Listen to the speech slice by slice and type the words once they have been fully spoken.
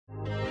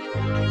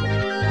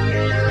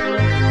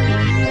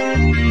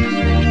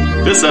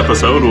This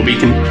episode will be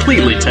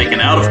completely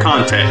taken out of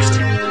context.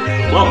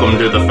 Welcome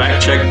to the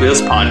Fact Check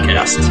This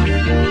podcast.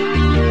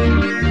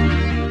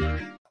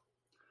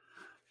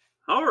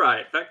 All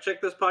right, Fact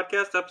Check This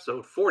podcast,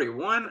 episode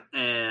 41.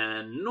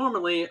 And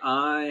normally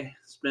I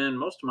spend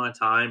most of my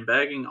time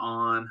bagging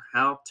on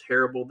how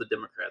terrible the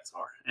Democrats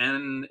are.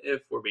 And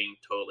if we're being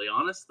totally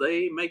honest,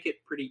 they make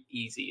it pretty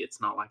easy.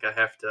 It's not like I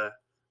have to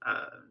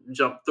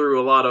jump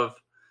through a lot of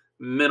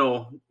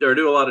mental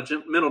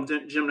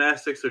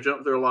gymnastics or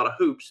jump through a lot of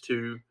hoops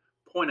to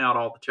point out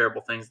all the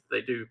terrible things that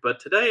they do. But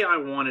today I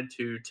wanted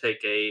to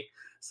take a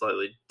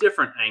slightly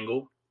different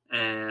angle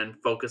and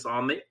focus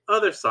on the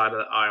other side of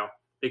the aisle.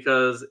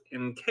 Because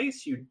in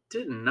case you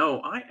didn't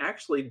know, I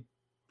actually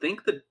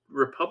think the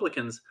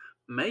Republicans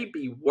may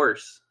be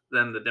worse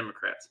than the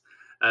Democrats.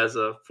 As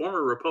a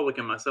former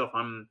Republican myself,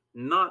 I'm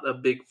not a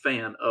big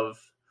fan of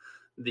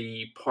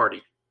the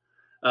party.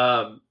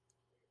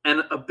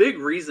 And a big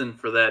reason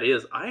for that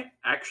is I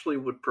actually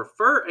would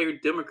prefer a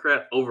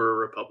Democrat over a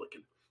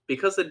Republican,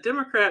 because a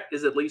Democrat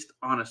is at least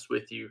honest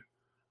with you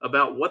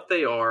about what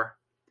they are,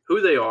 who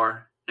they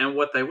are, and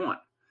what they want.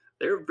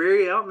 They're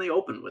very out in the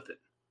open with it.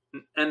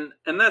 And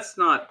that's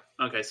not,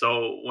 okay,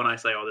 so when I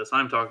say all this,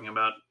 I'm talking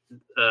about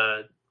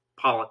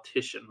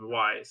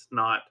politician-wise,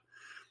 not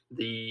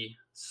the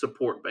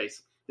support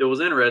base. It was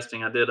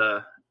interesting.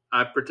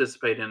 I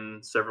participate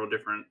in several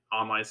different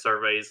online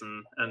surveys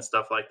and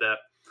stuff like that.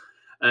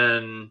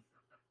 And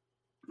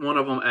one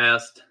of them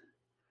asked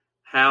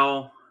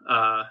how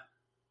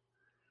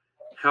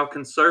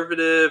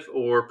conservative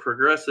or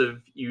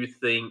progressive you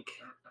think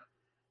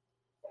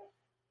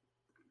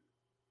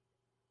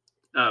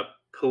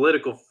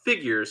political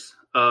figures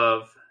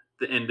of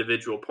the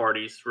individual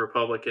parties,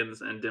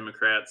 Republicans and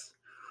Democrats,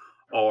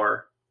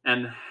 are,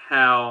 and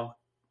how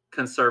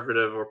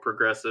conservative or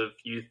progressive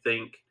you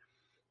think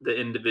the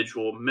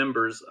individual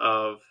members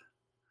of,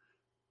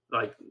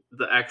 like,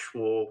 the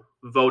actual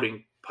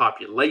voting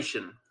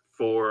population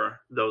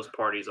for those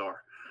parties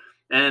are.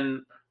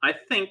 And I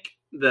think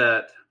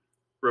that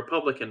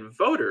Republican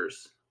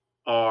voters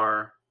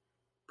are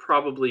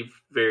probably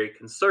very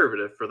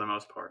conservative for the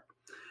most part.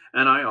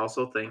 And I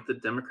also think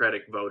that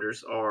Democratic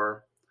voters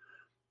are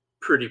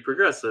pretty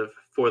progressive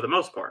for the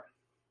most part.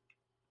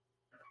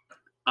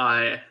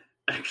 I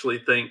actually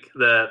think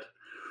that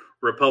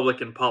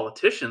Republican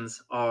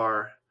politicians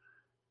are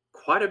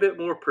quite a bit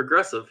more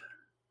progressive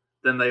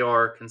than they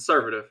are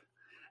conservative.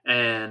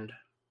 And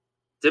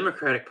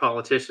Democratic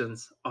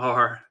politicians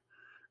are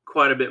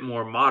quite a bit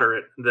more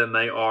moderate than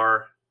they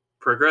are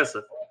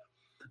progressive.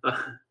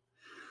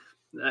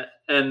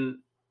 And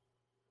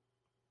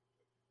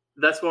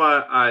that's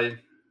why I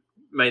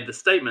made the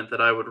statement that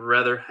I would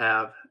rather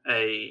have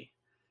a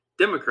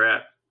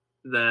Democrat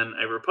than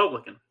a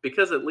Republican,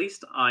 because at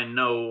least I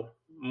know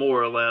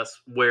more or less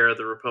where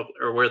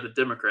the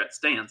Democrat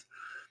stands,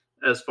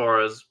 as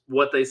far as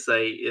what they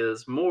say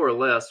is more or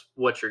less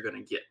what you're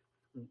going to get.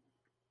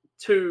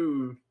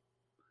 To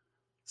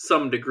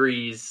some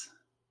degrees,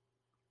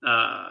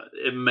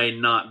 it may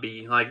not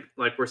be like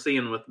we're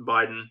seeing with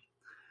Biden.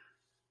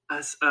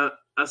 I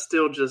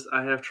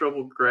have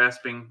trouble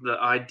grasping the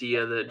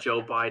idea that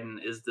Joe Biden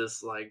is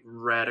this like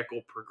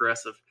radical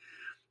progressive,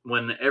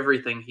 when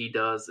everything he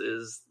does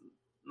is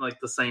like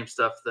the same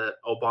stuff that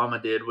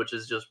Obama did, which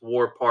is just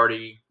war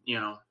party.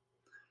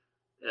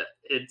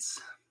 It's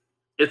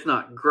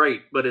not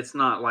great, but it's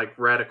not like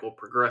radical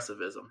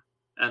progressivism.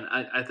 And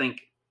I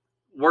think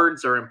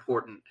words are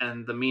important,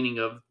 and the meaning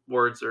of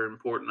words are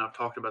important. I've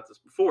talked about this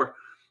before,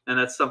 and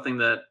that's something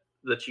that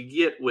you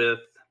get with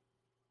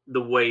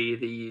the way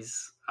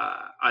these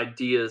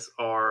ideas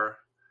are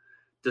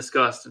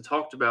discussed and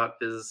talked about,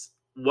 is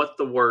what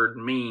the word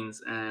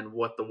means and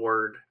what the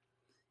word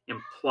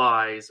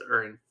implies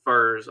or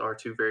infers are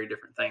two very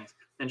different things.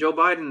 And Joe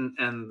Biden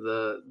and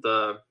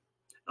the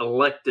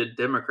elected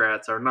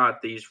Democrats are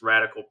not these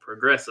radical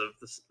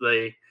progressives.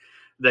 They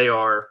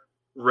are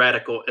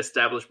radical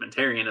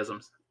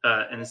establishmentarianisms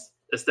and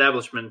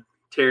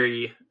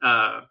establishmentary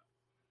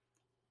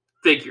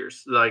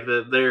figures. Like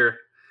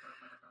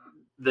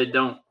they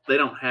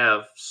don't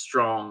have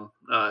strong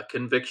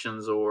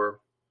convictions or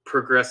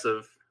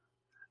progressive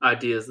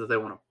ideas that they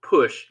want to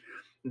push.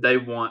 They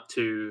want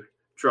to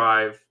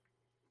drive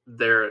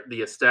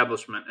the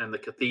establishment and the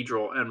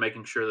cathedral, and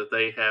making sure that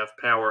they have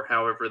power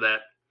however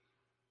that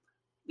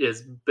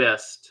is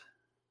best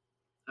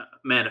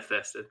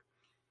manifested.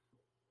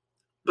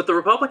 But the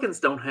Republicans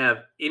don't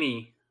have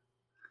any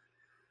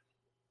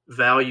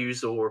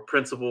values or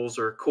principles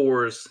or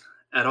cores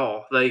at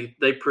all.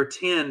 They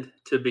pretend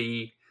to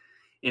be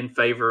in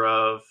favor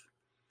of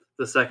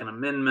the Second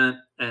Amendment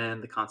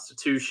and the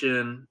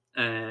Constitution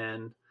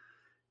and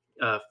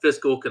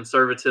fiscal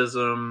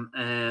conservatism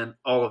and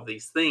all of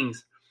these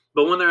things.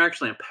 But when they're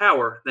actually in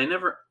power, they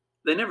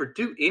never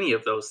do any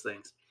of those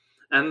things.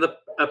 And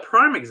a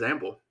prime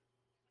example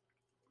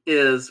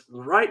is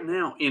right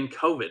now in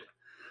COVID.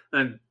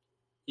 And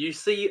you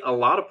see a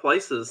lot of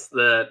places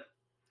that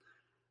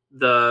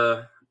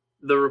the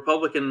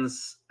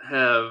Republicans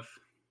have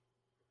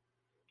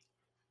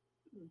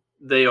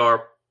they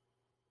are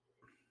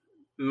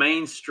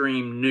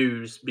mainstream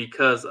news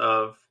because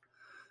of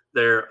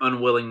their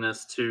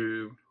unwillingness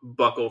to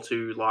buckle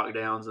to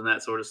lockdowns and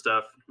that sort of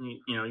stuff.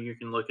 You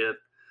can look at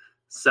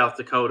South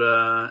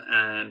Dakota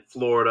and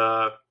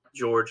Florida,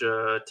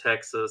 Georgia,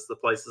 Texas, the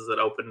places that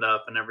opened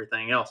up and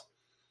everything else.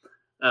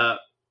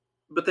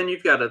 But then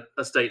you've got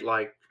a state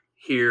like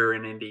here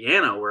in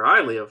Indiana, where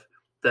I live,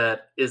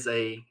 that is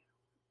a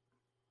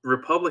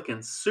Republican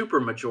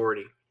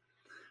supermajority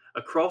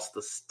across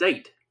the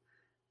state.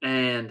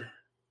 And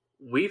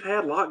we've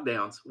had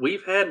lockdowns.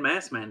 We've had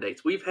mask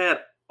mandates. We've had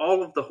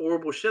all of the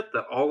horrible shit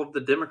that all of the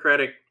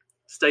Democratic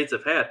states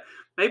have had.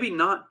 Maybe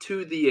not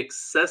to the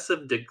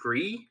excessive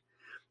degree,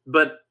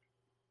 but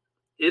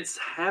it's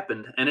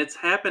happened. And it's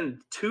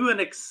happened to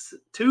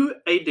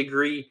a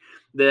degree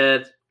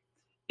that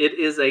it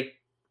is a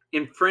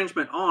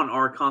infringement on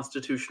our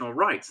constitutional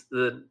rights.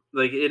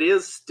 It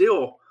is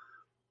still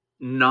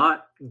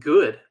not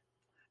good.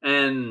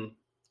 And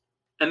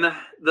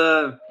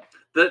that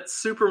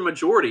super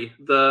majority,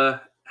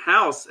 the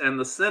House and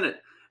the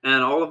Senate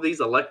and all of these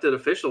elected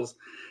officials,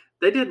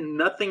 they did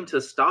nothing to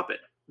stop it.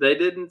 They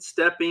didn't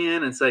step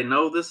in and say,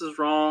 no, this is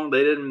wrong.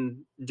 They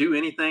didn't do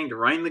anything to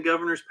rein the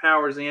governor's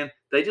powers in.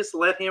 They just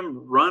let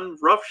him run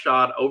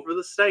roughshod over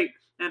the state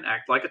and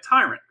act like a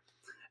tyrant.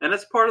 And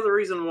that's part of the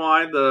reason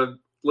why the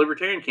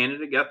Libertarian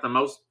candidate got the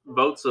most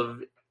votes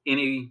of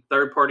any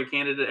third-party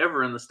candidate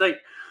ever in the state.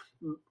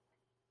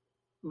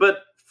 But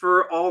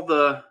for all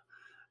the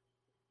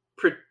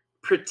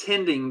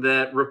pretending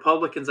that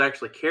Republicans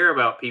actually care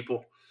about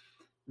people,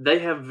 they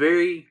have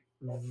very,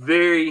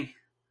 very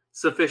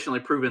sufficiently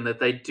proven that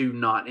they do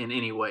not in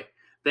any way.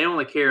 They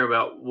only care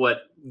about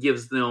what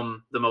gives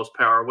them the most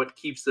power, what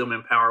keeps them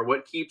in power,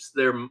 what keeps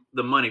the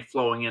money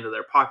flowing into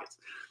their pockets,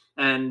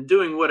 and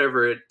doing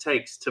whatever it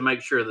takes to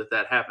make sure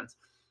that happens.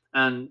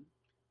 And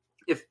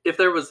if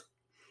there was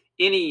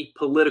any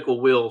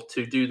political will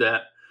to do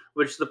that,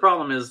 which the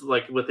problem is,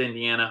 like with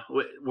Indiana,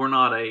 we're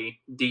not a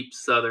deep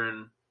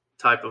Southern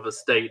type of a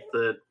state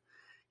that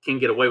can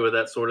get away with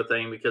that sort of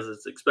thing because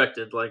it's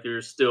expected. Like,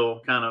 you're still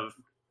kind of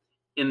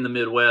in the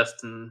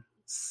Midwest, and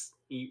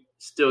you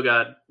still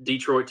got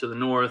Detroit to the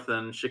north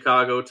and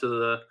Chicago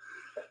to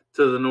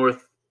the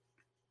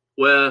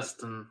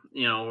northwest, and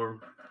we're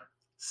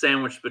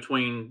sandwiched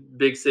between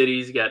big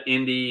cities. You got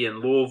Indy and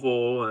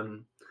Louisville,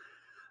 and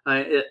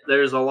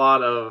there's a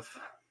lot of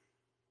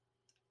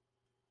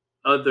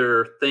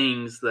other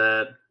things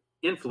that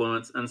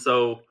influence, and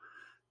so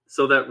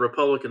that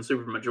Republican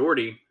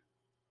supermajority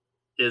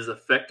is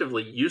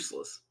effectively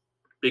useless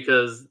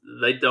because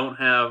they don't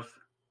have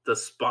the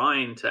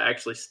spine to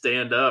actually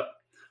stand up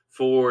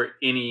for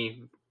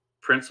any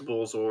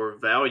principles or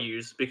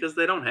values, because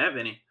they don't have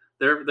any.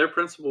 Their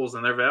principles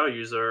and their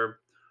values are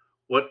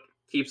what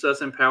keeps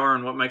us in power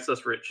and what makes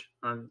us rich.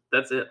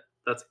 That's it.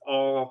 That's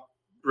all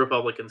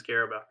Republicans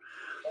care about.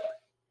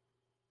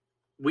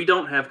 We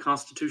don't have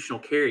constitutional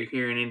carry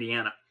here in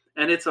Indiana,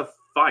 and it's a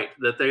fight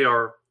that they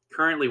are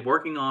currently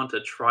working on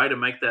to try to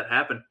make that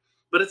happen,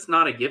 but it's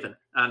not a given.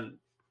 And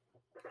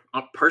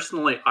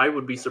personally, I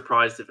would be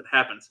surprised if it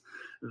happens.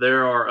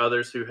 There are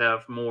others who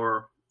have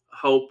more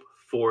hope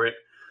for it,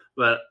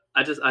 but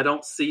I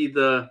don't see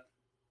the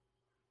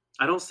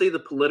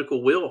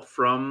political will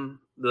from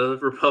the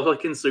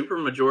Republican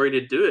supermajority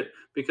to do it,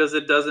 because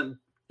it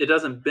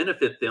doesn't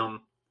benefit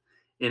them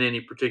in any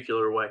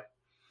particular way.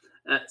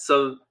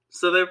 So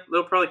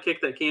they'll probably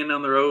kick that can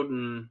down the road,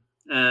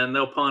 and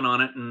they'll punt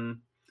on it and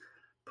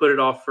put it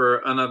off for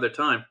another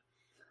time.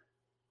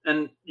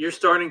 And you're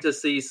starting to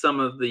see some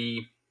of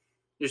the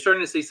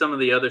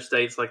other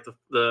states, like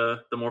the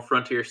more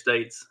frontier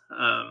states,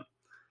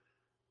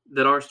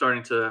 that are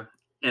starting to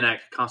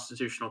enact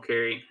constitutional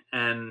carry,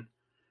 and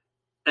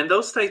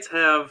those states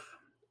have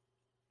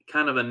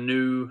kind of a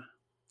new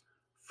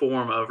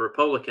form of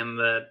Republican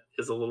that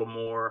is a little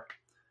more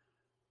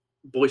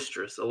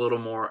boisterous, a little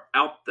more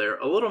out there,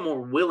 a little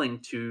more willing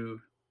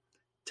to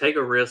take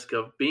a risk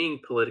of being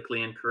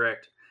politically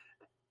incorrect.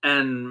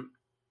 And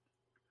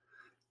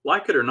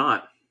like it or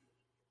not,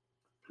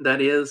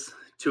 that is,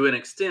 to an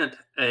extent,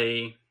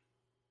 a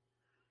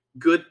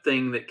good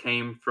thing that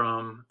came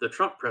from the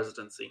Trump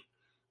presidency,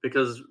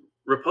 because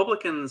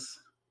Republicans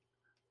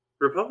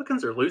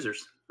are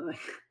losers.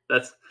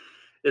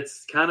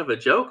 It's kind of a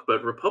joke,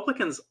 but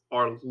Republicans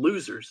are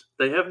losers.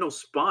 They have no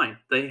spine.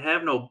 They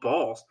have no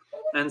balls.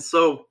 And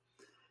so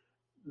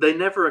they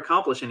never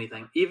accomplish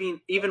anything.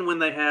 Even when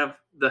they have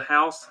the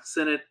House,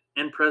 Senate,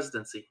 and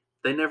presidency,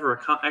 they never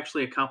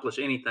actually accomplish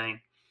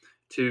anything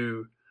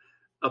to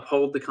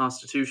uphold the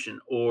Constitution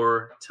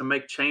or to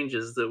make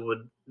changes that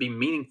would be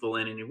meaningful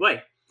in any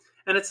way.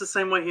 And it's the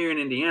same way here in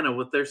Indiana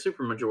with their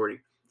supermajority.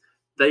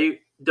 They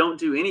don't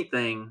do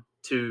anything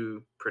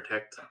to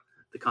protect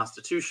the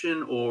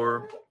Constitution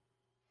or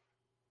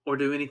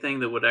do anything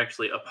that would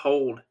actually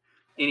uphold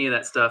any of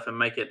that stuff and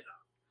make it.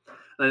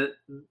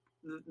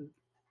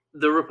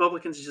 The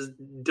Republicans just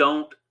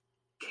don't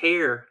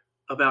care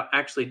about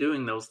actually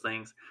doing those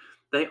things.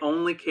 They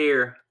only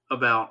care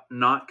about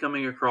not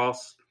coming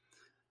across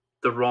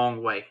the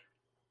wrong way.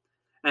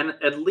 And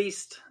at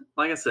least,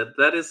 like I said,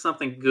 that is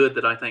something good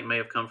that I think may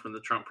have come from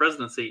the Trump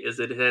presidency, is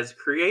it has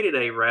created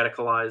a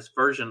radicalized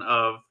version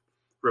of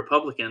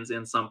Republicans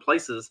in some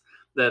places,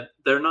 that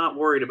they're not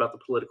worried about the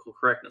political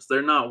correctness.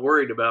 They're not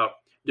worried about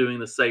doing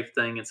the safe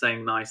thing and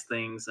saying nice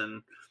things,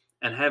 and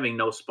having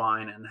no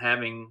spine and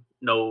having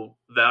no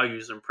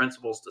values and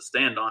principles to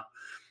stand on.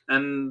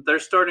 And they're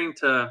starting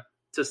to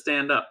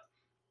stand up.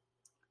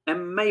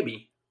 And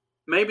maybe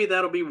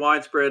that'll be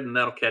widespread and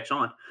that'll catch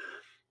on.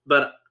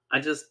 But I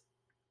just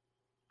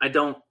I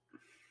don't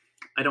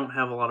I don't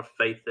have a lot of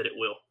faith that it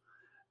will.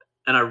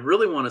 And I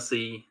really want to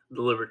see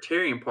the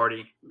Libertarian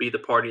Party be the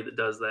party that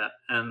does that.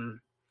 And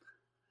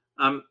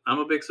I'm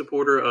a big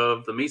supporter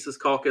of the Mises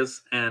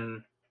Caucus,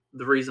 and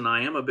the reason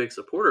I am a big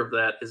supporter of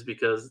that is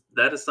because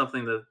that is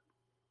something that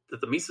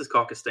the Mises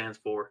Caucus stands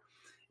for,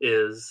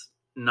 is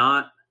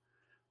not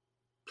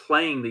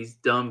playing these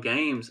dumb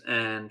games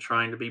and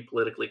trying to be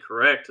politically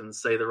correct and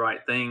say the right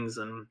things,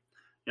 and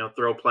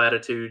throw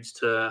platitudes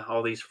to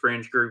all these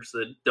fringe groups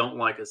that don't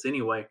like us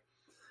anyway.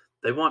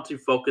 They want to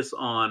focus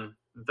on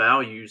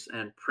values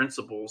and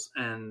principles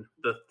and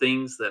the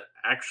things that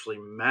actually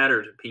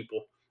matter to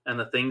people, and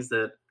the things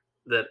that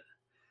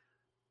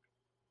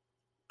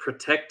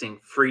protecting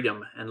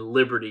freedom and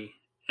liberty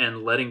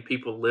and letting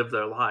people live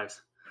their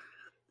lives.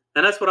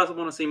 And that's what I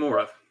want to see more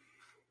of.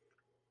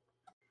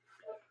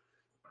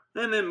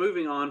 And then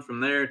moving on from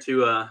there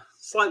to a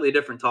slightly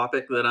different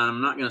topic that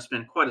I'm not going to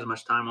spend quite as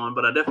much time on,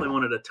 but I definitely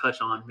wanted to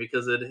touch on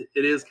because it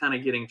is kind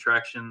of getting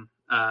traction,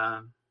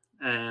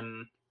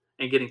 and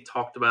getting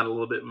talked about a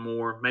little bit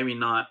more. Maybe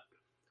not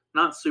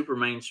super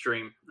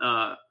mainstream.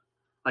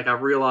 Like, I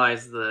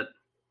realize that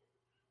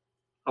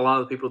a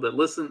lot of the people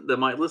that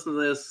might listen to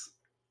this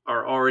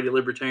are already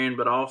libertarian,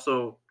 but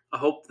also I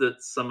hope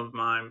that some of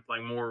my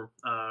more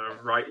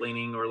right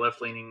leaning or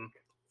left leaning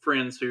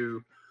friends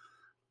who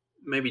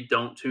maybe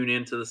don't tune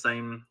into the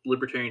same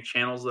libertarian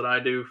channels that I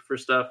do for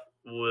stuff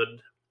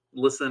would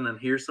listen and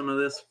hear some of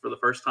this for the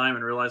first time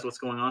and realize what's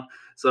going on.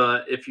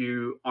 So if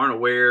you aren't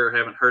aware or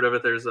haven't heard of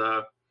it, there's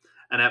an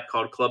app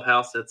called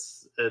Clubhouse.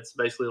 It's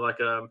basically like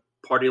a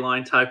party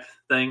line type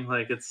thing.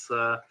 Like, it's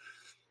for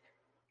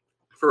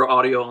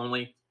audio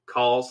only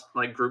calls,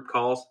 like group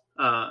calls.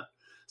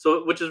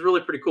 So which is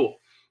really pretty cool.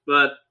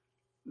 But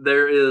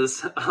there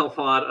is a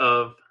lot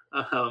of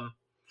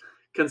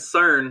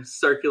concern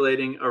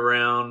circulating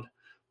around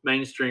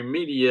mainstream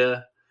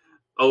media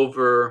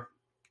over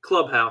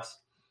Clubhouse,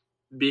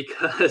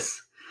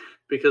 because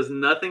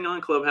nothing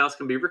on Clubhouse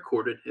can be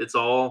recorded. It's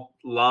all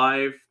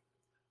live,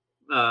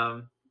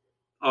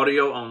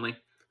 audio only.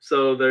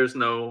 So there's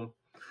nothing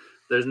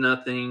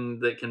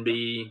that can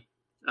be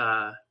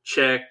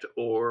checked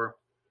or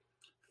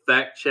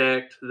fact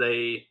checked.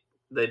 They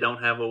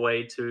don't have a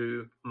way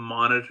to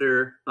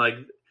monitor,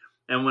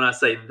 and when I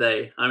say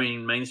they, I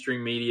mean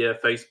mainstream media,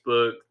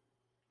 Facebook,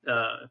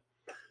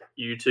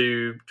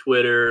 YouTube,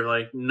 Twitter.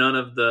 Like, none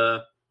of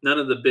the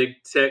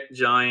big tech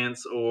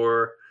giants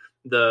or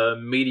the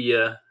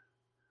media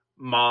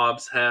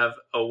mobs have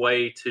a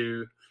way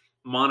to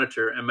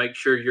monitor and make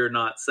sure you're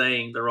not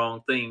saying the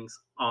wrong things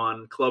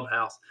on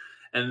Clubhouse.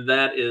 And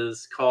that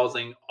is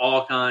causing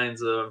all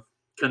kinds of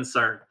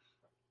concern.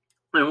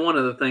 And one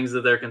of the things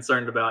that they're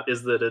concerned about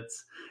is that it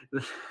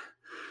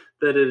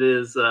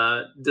is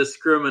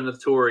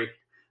discriminatory.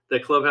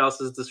 That Clubhouse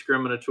is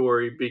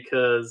discriminatory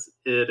because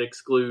it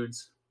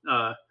excludes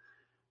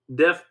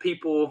deaf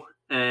people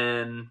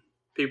and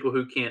people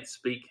who can't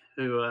speak,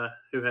 who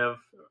have,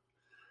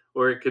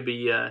 or it could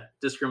be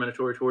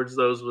discriminatory towards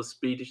those with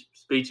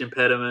speech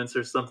impediments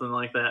or something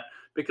like that,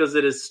 because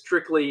it is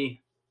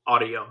strictly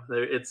audio.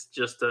 It's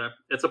just a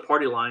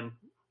party line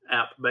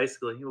app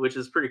basically, which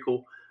is pretty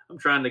cool. I'm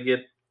trying to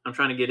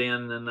get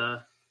in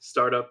and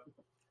start up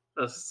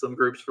some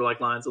groups for like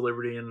Lions of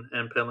Liberty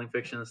and peddling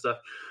fiction and stuff.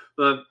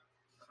 But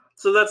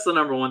so that's the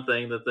number one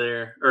thing that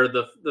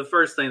the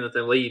first thing that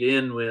they lead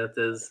in with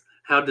is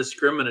how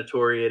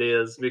discriminatory it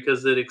is,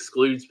 because it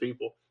excludes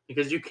people.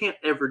 Because you can't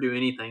ever do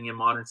anything in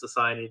modern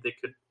society that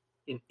could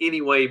in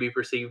any way be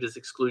perceived as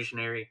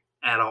exclusionary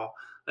at all.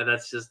 And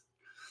that's just,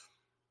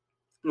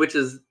 which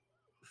is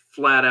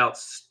flat out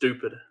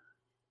stupid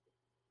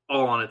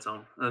all on its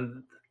own.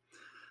 And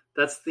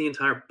that's the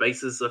entire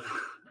basis of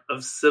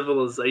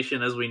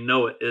civilization as we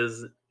know it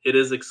is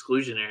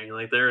exclusionary.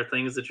 Like, there are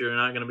things that you're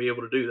not going to be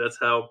able to do. That's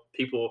how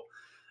people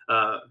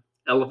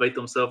elevate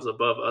themselves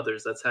above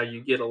others. That's how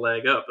you get a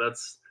leg up.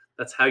 That's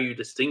how you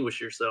distinguish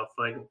yourself.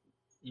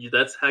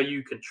 That's how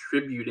you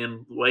contribute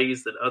in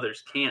ways that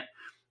others can't,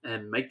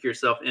 and make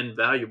yourself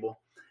invaluable.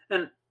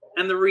 And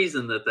the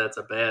reason that that's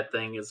a bad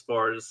thing, as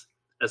far as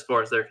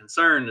they're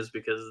concerned, is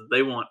because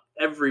they want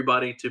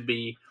everybody to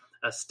be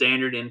a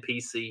standard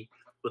NPC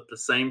with the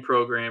same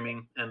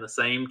programming and the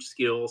same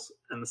skills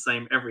and the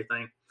same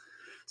everything,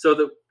 so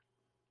that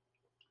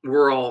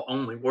we're all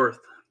only worth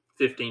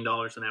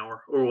 $15 an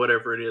hour or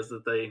whatever it is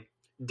that they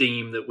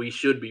deem that we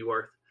should be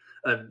worth.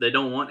 They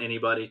don't want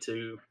anybody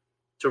to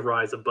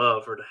rise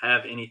above or to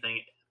have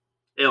anything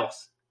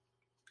else.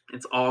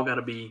 It's all got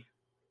to be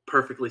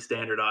perfectly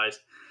standardized.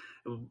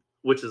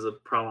 which is a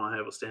problem I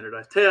have with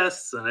standardized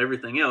tests and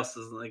everything else.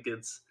 Is like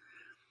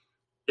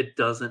it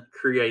doesn't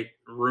create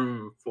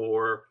room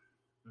for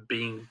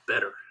being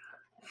better.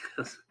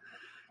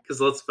 Because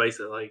let's face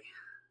it, like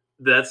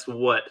that's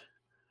what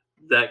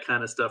that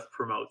kind of stuff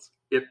promotes.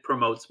 It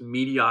promotes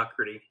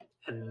mediocrity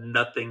and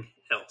nothing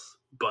else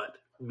but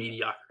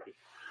mediocrity.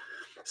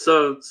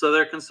 So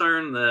they're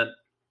concerned that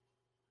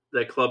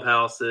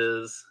Clubhouse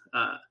is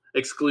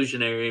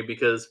exclusionary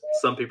because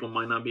some people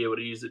might not be able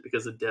to use it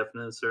because of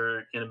deafness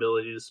or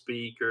inability to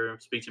speak or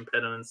speech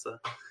impediments,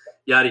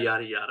 yada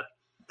yada yada,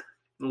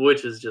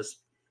 which is just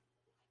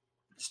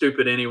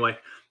stupid anyway.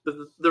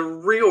 The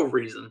real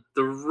reason,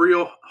 the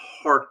real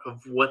heart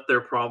of what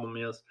their problem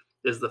is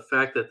the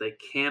fact that they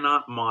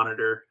cannot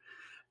monitor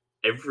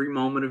every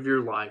moment of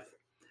your life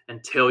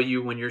and tell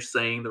you when you're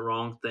saying the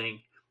wrong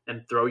thing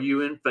and throw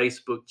you in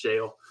Facebook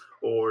jail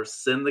or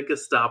send the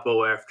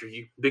Gestapo after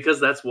you, because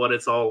that's what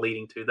it's all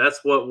leading to. That's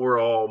what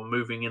we're all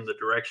moving in the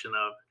direction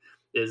of,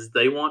 is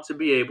they want to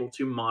be able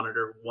to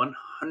monitor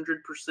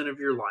 100% of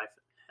your life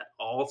at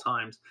all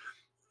times,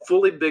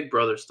 fully Big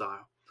Brother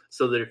style,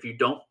 so that if you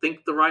don't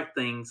think the right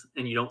things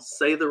and you don't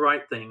say the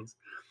right things,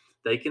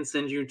 they can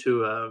send you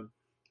to a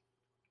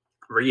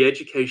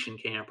re-education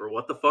camp or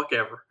what the fuck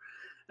ever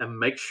and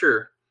make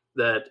sure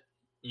that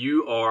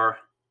you are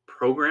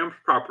programmed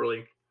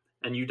properly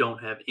and you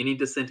don't have any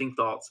dissenting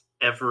thoughts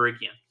ever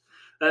again.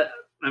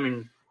 I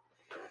mean,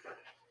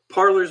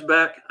 Parler's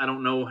back. I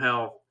don't know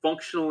how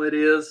functional it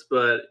is,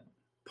 but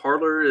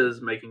Parler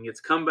is making its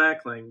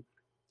comeback. Like,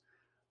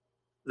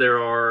 there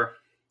are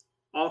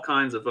all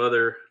kinds of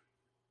other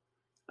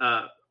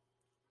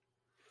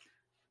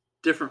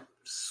different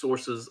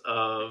sources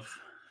of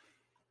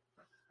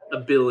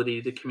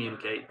ability to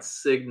communicate.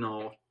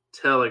 Signal,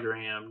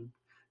 Telegram,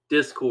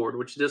 Discord,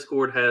 which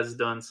Discord has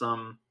done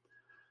some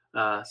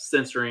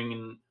censoring,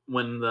 and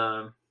when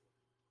the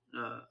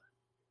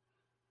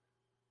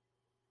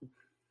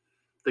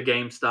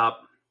GameStop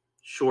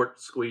short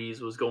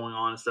squeeze was going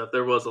on and stuff,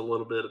 there was a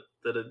little bit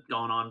that had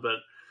gone on, but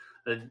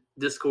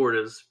Discord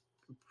is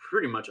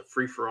pretty much a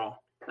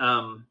free-for-all.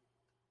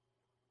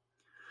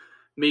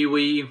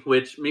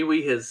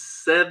 MeWe has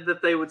said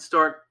that they would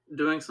start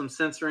doing some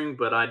censoring,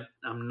 but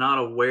I'm not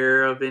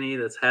aware of any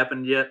that's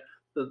happened yet.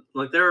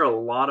 Like, there are a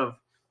lot of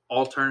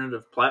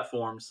alternative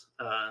platforms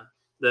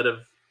that have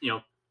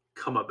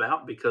come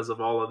about because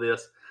of all of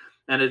this,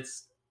 and it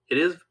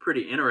is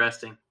pretty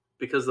interesting,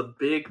 because the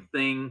big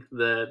thing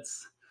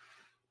that's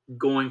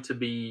going to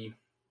be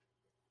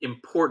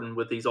important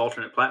with these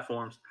alternate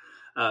platforms,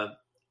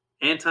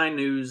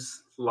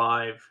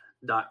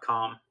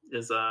 antinewslive.com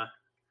is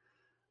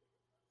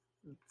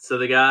so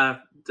the guy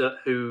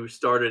who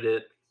started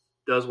it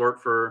does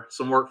work for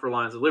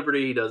Lions of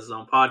Liberty. He does his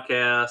own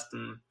podcast,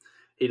 and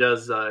he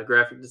does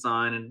graphic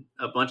design and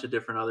a bunch of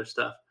different other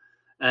stuff.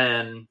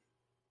 And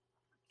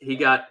he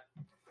got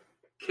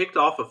kicked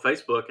off of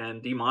Facebook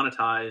and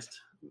demonetized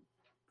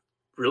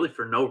really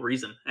for no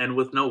reason and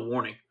with no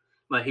warning.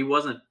 Like, he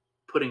wasn't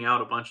putting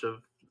out a bunch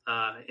of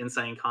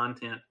insane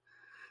content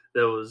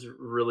that was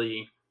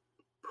really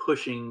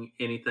pushing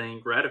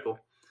anything radical.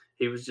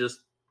 He was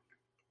just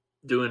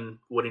doing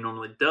what he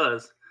normally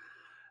does,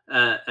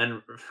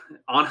 and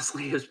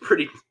honestly is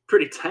pretty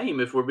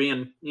tame, if we're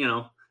being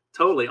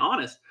totally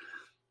honest.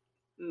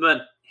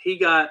 But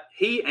he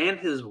and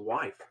his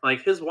wife,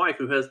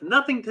 who has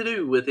nothing to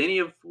do with any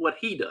of what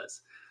he does,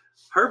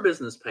 her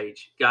business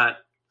page got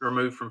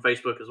removed from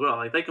Facebook as well.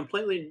 Like, they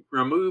completely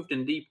removed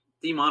and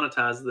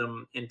demonetized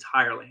them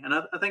entirely, and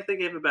I think they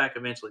gave it back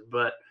eventually.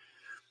 But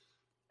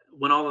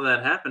when all of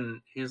that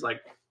happened, he was like,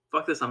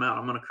 fuck this, I'm out.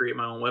 I'm going to create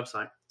my own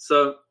website.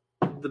 So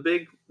the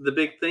big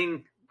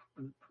thing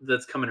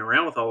that's coming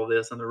around with all of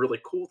this, and the really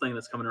cool thing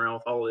that's coming around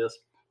with all of this,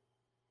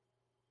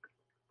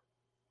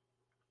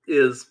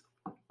 is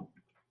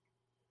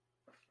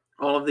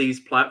all of these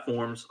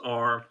platforms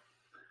are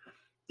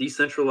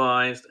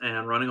decentralized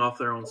and running off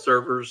their own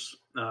servers.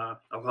 A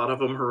lot of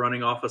them are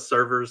running off of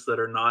servers that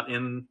are not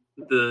in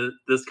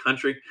this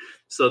country,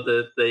 so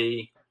that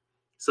they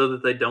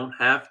don't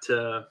have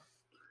to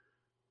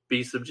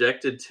be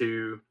subjected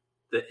to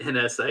the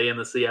NSA and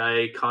the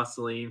CIA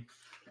constantly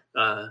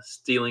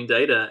stealing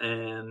data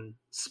and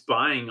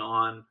spying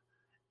on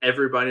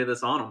everybody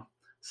that's on them.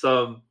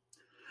 So,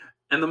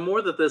 and the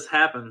more that this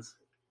happens,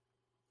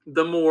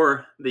 the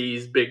more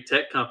these big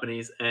tech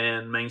companies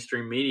and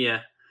mainstream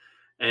media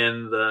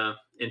and the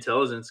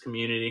intelligence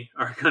community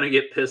are going to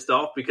get pissed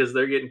off, because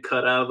they're getting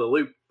cut out of the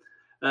loop.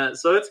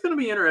 So it's going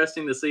to be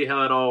interesting to see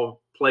how it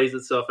all plays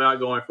itself out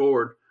going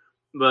forward.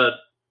 But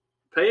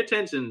pay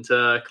attention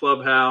to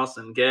Clubhouse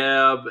and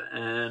Gab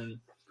and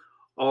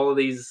all of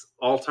these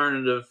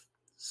alternative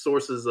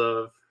sources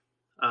of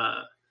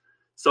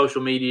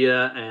social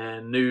media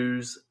and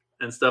news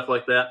and stuff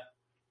like that,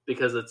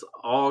 because it's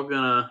all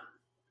gonna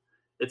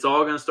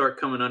start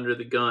coming under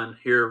the gun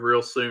here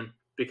real soon,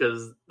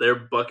 because they're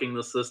bucking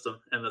the system,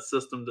 and the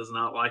system does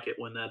not like it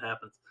when that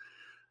happens.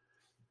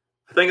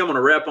 I think I'm going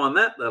to wrap on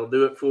that. That'll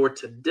do it for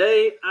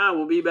today. I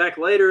will be back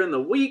later in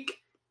the week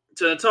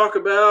to talk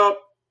about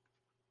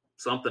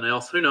something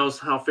else. Who knows?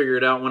 I'll figure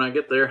it out when I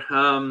get there.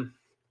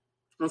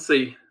 Let's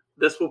see.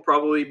 This will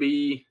probably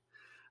be,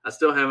 I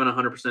still haven't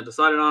 100%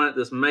 decided on it.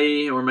 This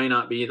may or may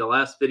not be the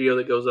last video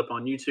that goes up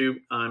on YouTube.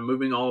 I'm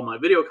moving all of my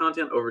video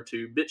content over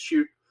to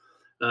BitChute.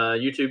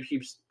 YouTube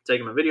keeps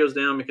taking my videos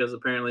down because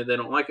apparently they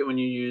don't like it when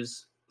you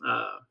use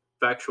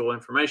factual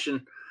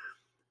information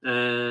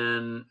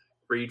and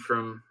read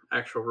from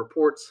actual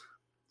reports.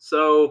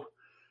 So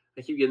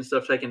I keep getting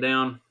stuff taken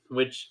down,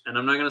 and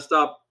I'm not going to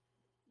stop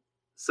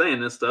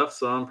saying this stuff,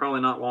 so I'm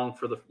probably not long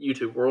for the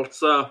YouTube world.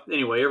 So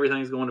anyway,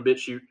 everything's going to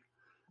BitChute.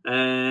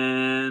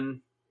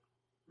 And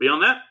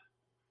beyond that,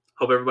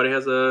 hope everybody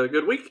has a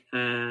good week,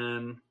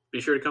 and be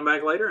sure to come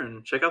back later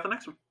and check out the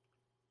next one.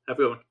 Have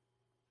a good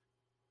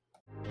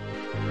one.